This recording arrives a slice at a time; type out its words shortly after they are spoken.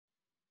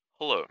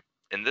Hello.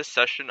 In this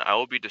session, I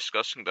will be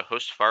discussing the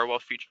host firewall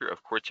feature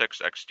of Cortex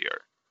XDR.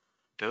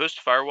 The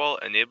host firewall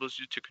enables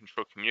you to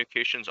control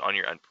communications on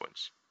your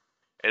endpoints.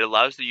 It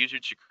allows the user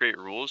to create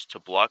rules to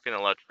block and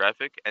allow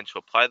traffic and to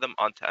apply them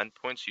onto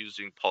endpoints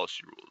using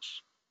policy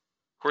rules.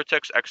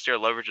 Cortex XDR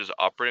leverages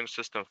operating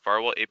system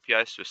firewall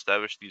APIs to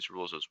establish these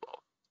rules as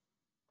well.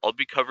 I'll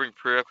be covering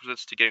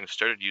prerequisites to getting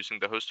started using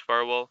the host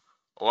firewall,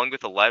 along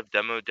with a live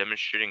demo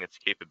demonstrating its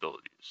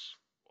capabilities.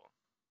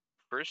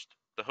 First,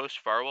 the host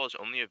firewall is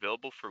only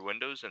available for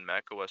Windows and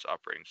Mac OS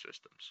operating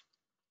systems.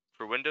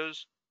 For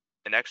Windows,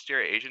 an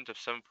XDR agent of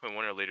 7.1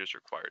 or later is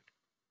required.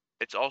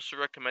 It's also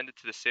recommended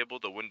to disable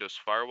the Windows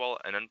firewall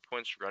and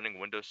endpoints running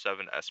Windows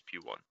 7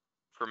 SP1.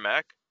 For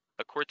Mac,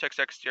 a Cortex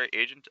XDR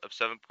agent of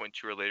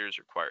 7.2 or later is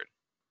required.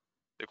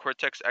 The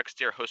Cortex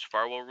XDR host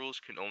firewall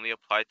rules can only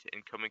apply to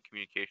incoming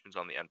communications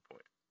on the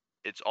endpoint.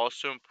 It's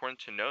also important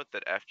to note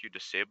that after you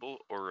disable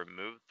or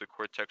remove the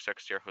Cortex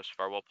XDR host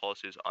firewall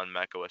policies on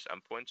Mac OS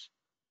endpoints,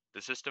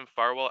 the system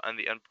firewall and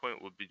the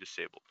endpoint will be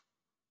disabled.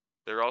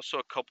 There are also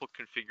a couple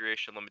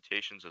configuration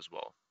limitations as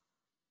well.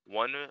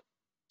 One,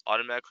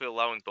 automatically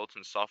allowing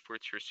built-in software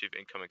to receive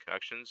incoming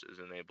connections is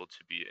unable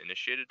to be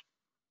initiated,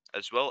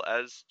 as well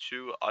as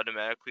two,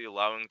 automatically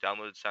allowing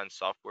downloaded signed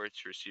software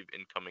to receive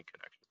incoming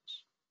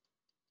connections.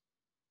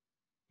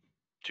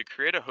 To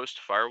create a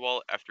host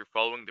firewall after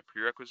following the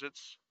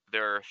prerequisites,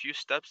 there are a few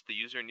steps the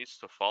user needs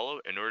to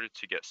follow in order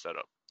to get set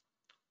up.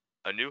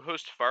 A new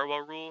host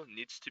firewall rule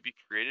needs to be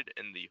created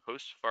in the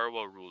host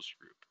firewall rules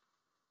group.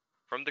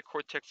 From the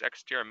Cortex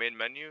XDR main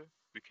menu,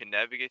 we can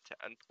navigate to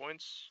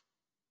endpoints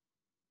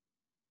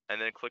and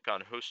then click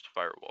on host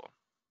firewall.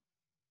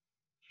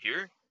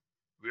 Here,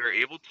 we are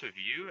able to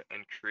view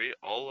and create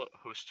all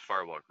host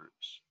firewall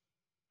groups.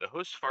 The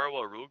host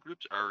firewall rule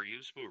groups are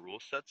reusable rule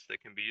sets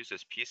that can be used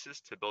as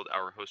pieces to build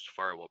our host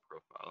firewall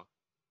profile,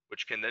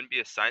 which can then be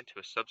assigned to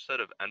a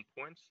subset of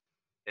endpoints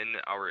in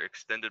our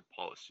extended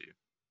policy.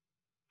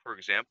 For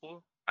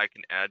example, I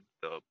can add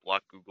the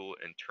block Google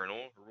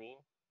internal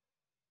rule,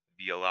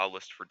 the allow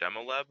list for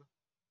demo lab,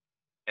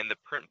 and the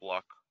print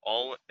block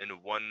all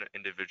in one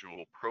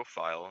individual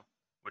profile,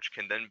 which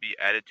can then be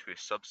added to a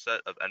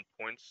subset of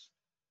endpoints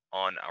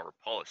on our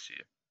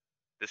policy.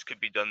 This could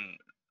be done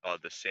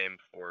the same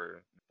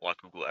for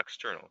block Google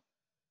external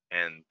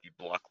and the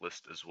block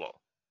list as well.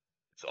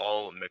 It's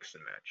all mix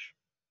and match.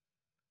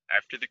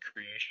 After the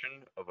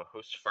creation of a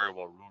host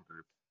firewall rule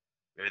group,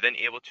 we are then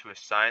able to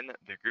assign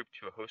the group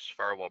to a host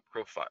firewall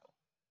profile.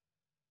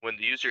 When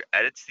the user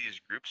edits these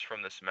groups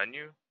from this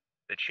menu,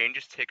 the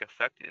changes take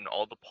effect in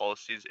all the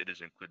policies it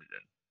is included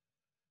in.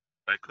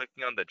 By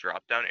clicking on the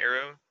drop-down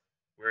arrow,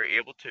 we are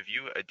able to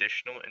view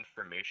additional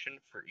information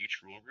for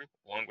each rule group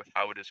along with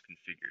how it is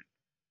configured,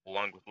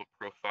 along with what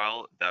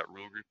profile that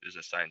rule group is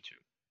assigned to.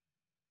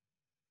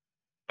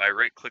 By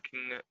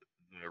right-clicking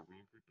the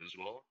rule group as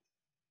well,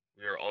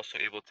 we are also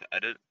able to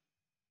edit,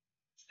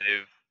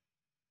 save,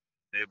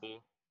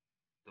 disable,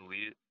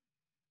 delete,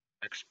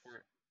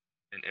 export,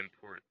 and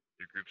import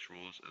the group's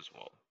rules as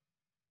well.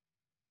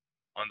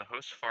 On the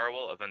Host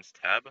Firewall Events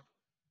tab,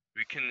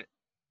 we can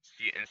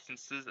see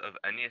instances of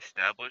any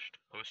established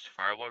host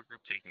firewall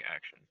group taking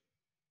action.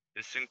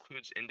 This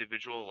includes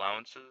individual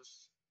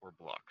allowances or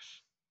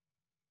blocks.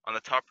 On the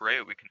top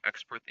right, we can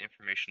export the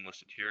information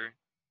listed here,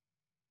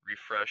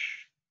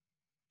 refresh,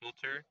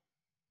 filter,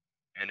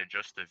 and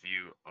adjust the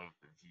view of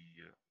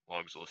the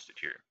logs listed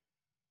here.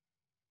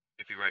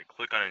 If we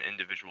right-click on an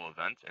individual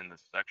event in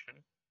this section,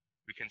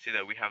 we can see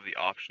that we have the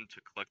option to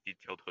collect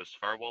detailed host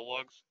firewall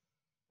logs,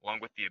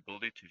 along with the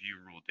ability to view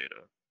rule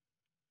data.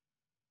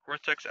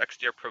 Cortex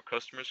XDR Pro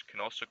customers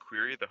can also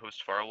query the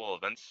host firewall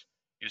events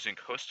using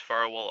host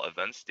firewall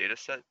events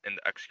dataset in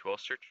the SQL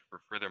search for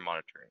further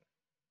monitoring.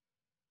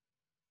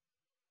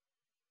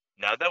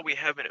 Now that we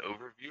have an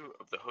overview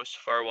of the host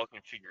firewall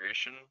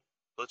configuration,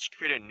 let's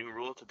create a new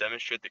rule to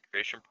demonstrate the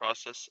creation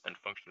process and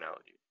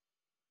functionality.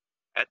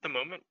 At the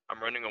moment,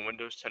 I'm running a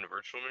Windows 10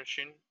 virtual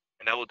machine,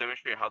 and I will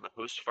demonstrate how the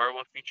host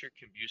firewall feature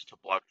can be used to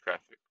block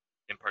traffic,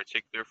 in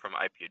particular from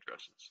IP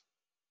addresses.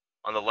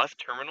 On the left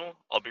terminal,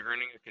 I'll be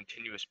running a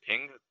continuous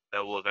ping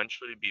that will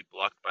eventually be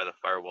blocked by the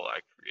firewall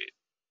I create.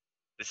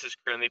 This is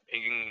currently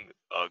pinging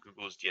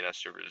Google's DNS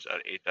servers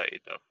at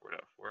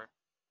 8.8.4.4.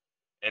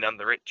 And on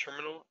the right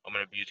terminal, I'm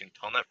going to be using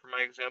Telnet for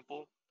my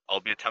example. I'll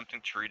be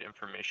attempting to read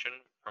information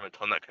from a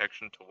Telnet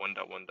connection to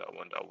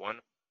 1.1.1.1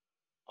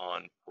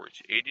 on port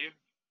 80.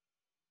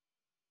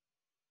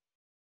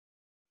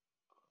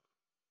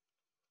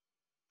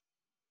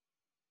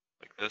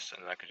 Like this,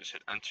 and I can just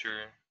hit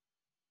enter.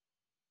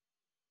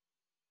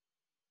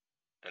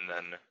 And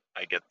then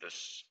I get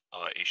this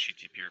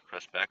HTTP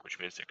request back, which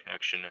means the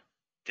connection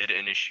did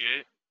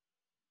initiate.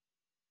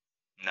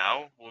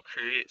 Now we'll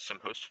create some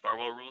host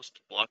firewall rules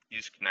to block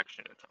these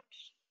connection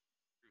attempts.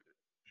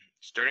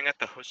 Starting at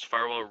the host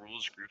firewall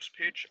rules groups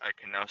page, I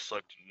can now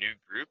select new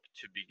group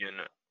to begin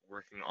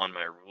working on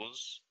my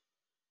rules.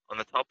 On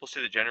the top, we'll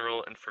see the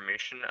general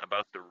information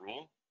about the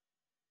rule.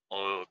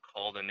 I'll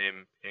call the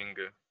name ping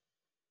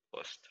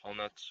plus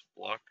telnet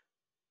block.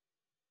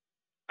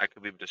 I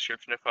could leave a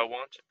description if I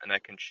want, and I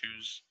can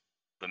choose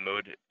the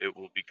mode it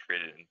will be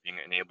created in, being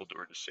enabled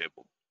or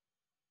disabled.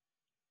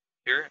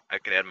 Here, I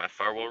can add my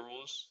firewall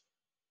rules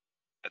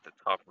at the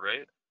top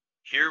right.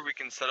 Here we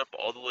can set up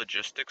all the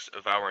logistics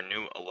of our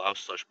new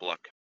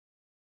allow/block.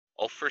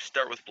 I'll first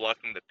start with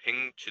blocking the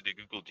ping to the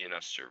Google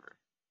DNS server.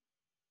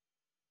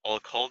 I'll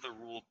call the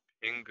rule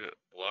ping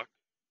block,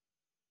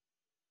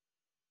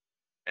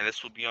 and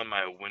this will be on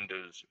my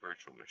Windows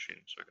virtual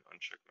machine, so I can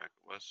uncheck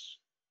macOS.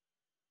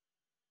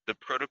 The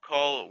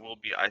protocol will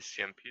be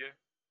ICMP.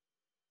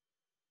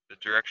 The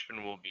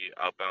direction will be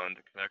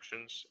outbound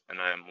connections, and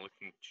I am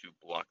looking to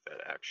block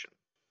that action.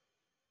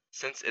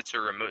 Since it's a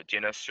remote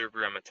DNS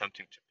server I'm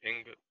attempting to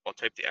ping, I'll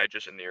type the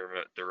address in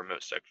the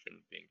remote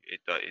section, being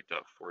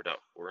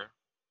 8.8.4.4.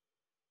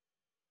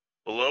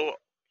 Below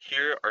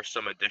here are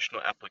some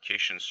additional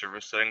application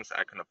service settings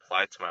I can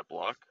apply to my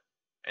block,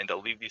 and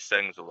I'll leave these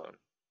settings alone.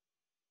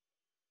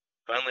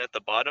 Finally, at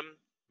the bottom,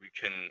 we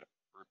can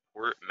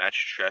report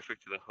match traffic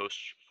to the host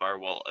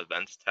firewall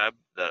events tab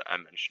that I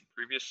mentioned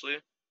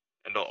previously,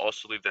 and I'll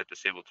also leave that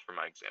disabled for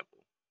my example.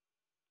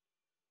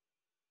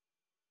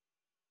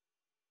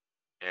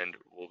 And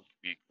we'll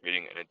be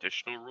creating an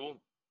additional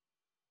rule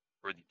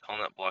for the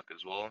telnet block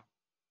as well.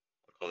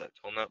 I'll call that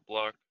telnet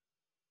block.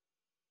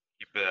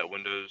 Keep it at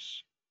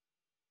Windows.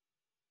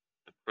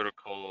 The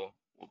protocol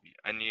will be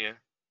any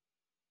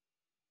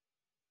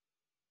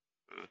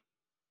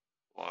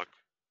block.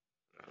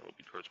 It will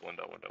be towards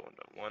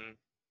 1.1.1.1.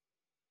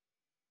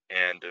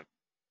 And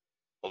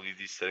I'll leave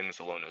these settings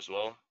alone as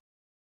well.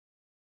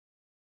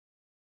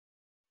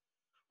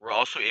 We're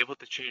also able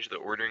to change the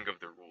ordering of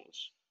the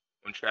rules.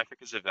 When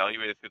traffic is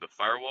evaluated through the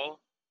firewall,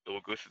 it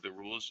will go through the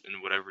rules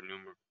in whatever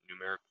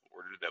numerical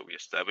order that we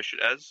establish it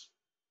as.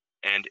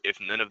 And if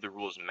none of the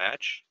rules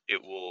match,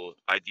 it will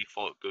by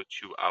default go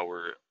to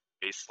our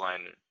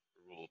baseline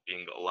rule,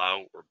 being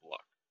allow or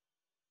block.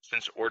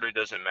 Since order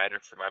doesn't matter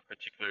for my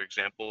particular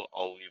example,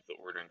 I'll leave the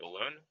ordering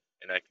alone,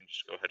 and I can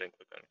just go ahead and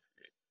click on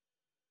create.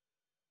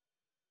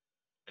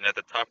 And at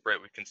the top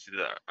right, we can see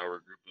that our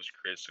group was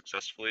created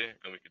successfully,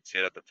 and we can see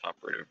it at the top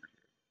right over here.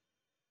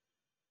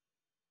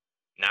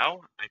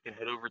 Now I can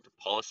head over to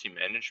policy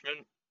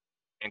management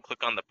and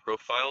click on the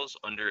profiles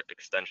under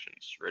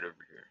extensions right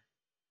over here.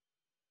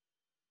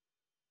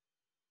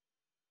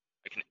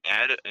 I can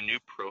add a new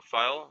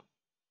profile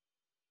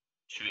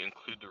to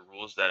include the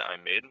rules that I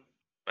made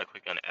by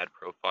clicking on add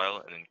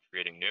profile and then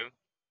creating new.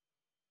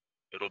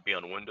 It'll be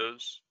on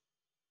Windows,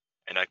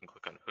 and I can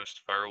click on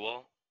host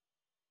firewall.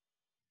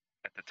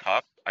 At the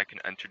top, I can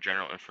enter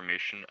general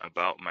information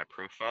about my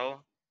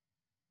profile.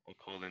 I'll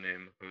call the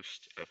name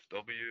host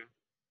FW.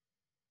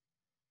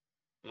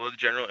 Below the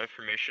general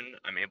information,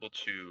 I'm able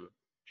to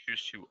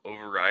choose to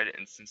override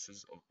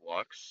instances of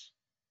blocks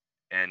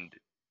and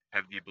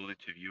have the ability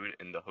to view it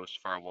in the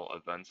host firewall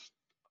events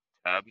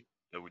tab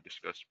that we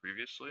discussed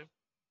previously.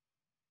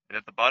 And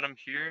at the bottom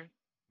here,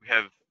 we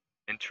have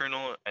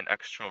internal and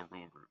external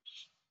rule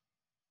groups.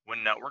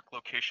 When network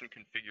location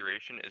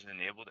configuration is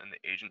enabled in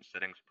the agent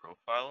settings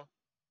profile,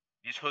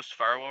 these host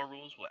firewall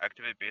rules will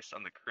activate based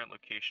on the current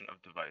location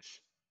of device,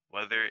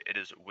 whether it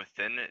is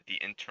within the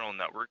internal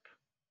network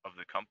of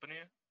the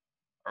company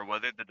or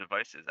whether the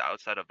device is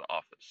outside of the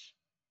office.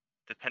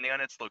 Depending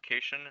on its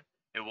location,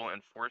 it will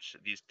enforce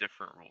these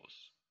different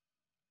rules.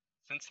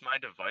 Since my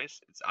device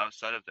is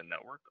outside of the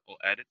network,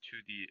 I'll add it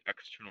to the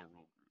external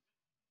rule group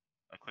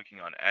by clicking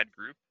on Add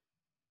Group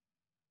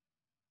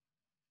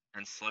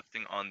and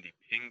selecting on the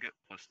ping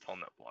plus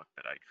telnet block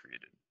that I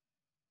created.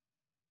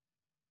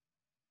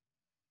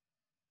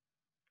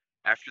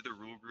 After the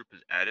rule group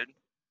is added,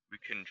 we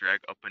can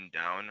drag up and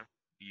down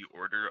the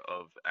order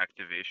of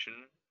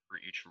activation for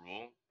each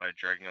rule by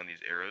dragging on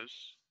these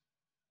arrows,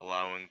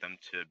 allowing them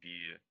to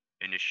be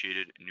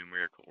initiated in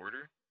numerical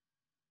order.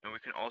 And we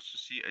can also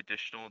see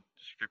additional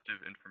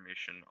descriptive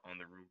information on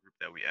the rule group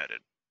that we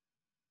added.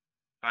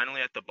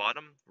 Finally, at the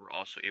bottom, we're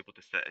also able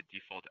to set a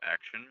default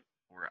action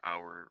for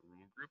our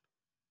rule group.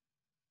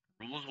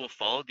 Rules will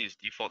follow these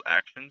default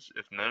actions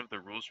if none of the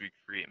rules we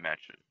create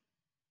match it.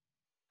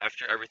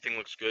 After everything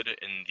looks good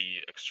in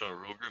the external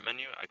rule group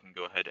menu, I can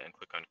go ahead and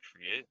click on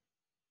create.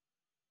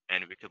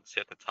 And we can see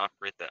at the top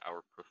right that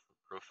our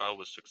profile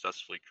was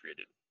successfully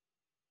created.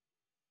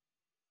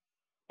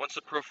 Once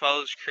the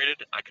profile is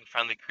created, I can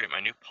finally create my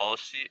new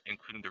policy,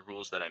 including the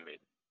rules that I made.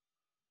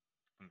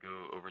 I can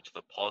go over to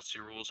the policy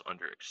rules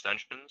under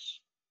extensions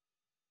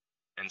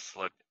and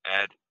select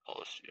add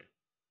policy,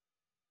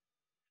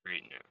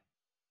 create new.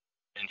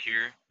 And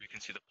here we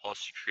can see the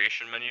policy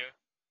creation menu.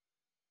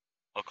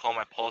 I'll call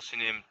my policy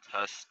name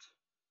test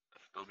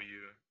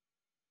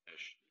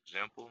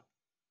FW-example.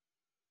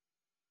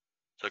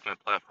 Select my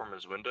platform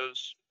as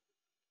Windows,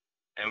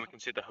 and we can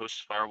see the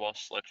host firewall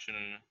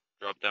selection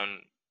drop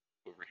down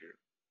over here.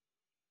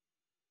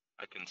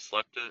 I can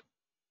select it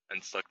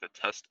and select the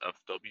test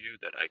FW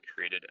that I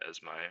created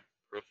as my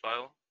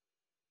profile,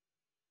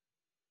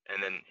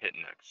 and then hit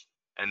next.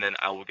 And then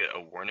I will get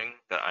a warning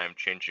that I am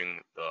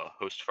changing the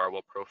host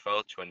firewall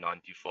profile to a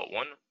non-default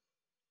one,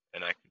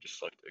 and I can just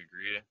select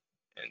agree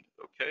and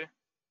OK.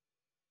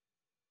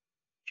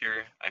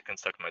 Here, I can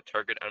select my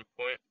target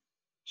endpoint,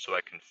 so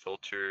I can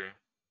filter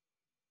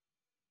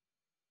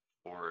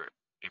for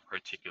a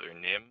particular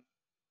name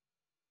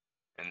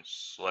and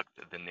select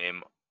the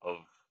name of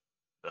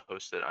the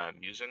host that I'm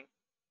using.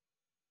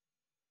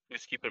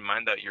 Please keep in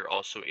mind that you're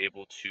also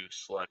able to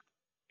select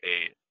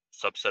a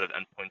subset of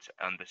endpoints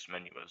on this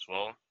menu as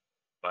well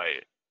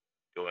by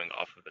going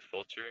off of the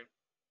filter.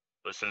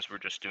 But since we're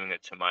just doing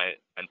it to my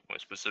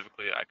endpoint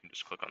specifically, I can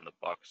just click on the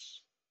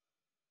box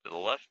to the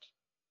left,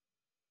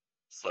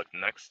 select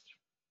next,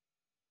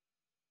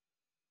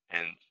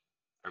 and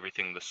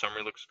everything, the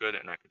summary looks good,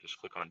 and I can just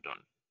click on done.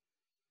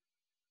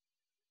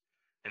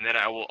 And then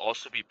I will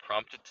also be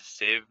prompted to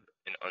save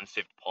an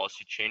unsaved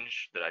policy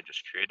change that I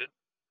just created,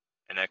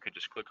 and I could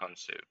just click on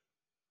save.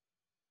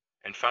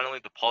 And finally,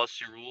 the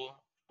policy rule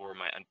for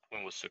my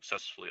endpoint was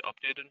successfully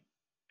updated,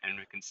 and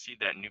we can see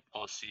that new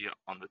policy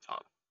on the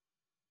top.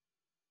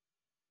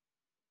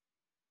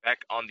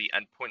 Back on the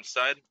endpoint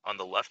side, on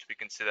the left, we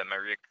can see that my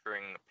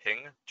recurring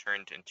ping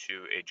turned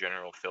into a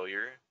general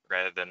failure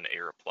rather than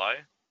a reply.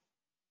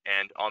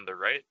 And on the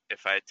right,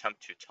 if I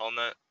attempt to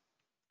telnet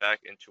back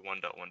into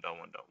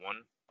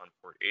 1.1.1.1 on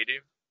port 80,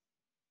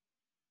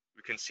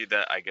 we can see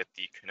that I get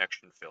the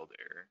connection failed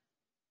error.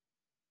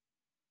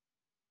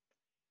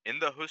 In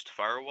the host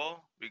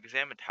firewall, we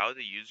examined how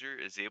the user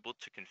is able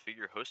to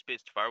configure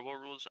host-based firewall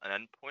rules on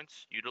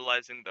endpoints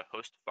utilizing the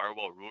host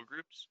firewall rule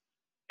groups,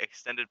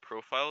 extended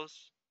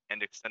profiles,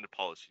 and extended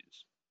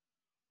policies.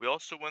 We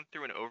also went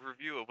through an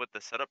overview of what the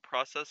setup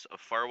process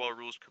of firewall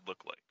rules could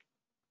look like.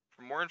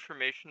 For more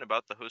information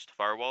about the host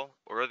firewall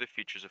or other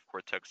features of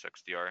Cortex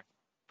XDR,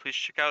 please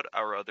check out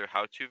our other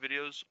how-to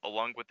videos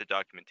along with the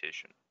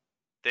documentation.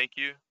 Thank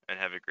you, and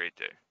have a great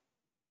day.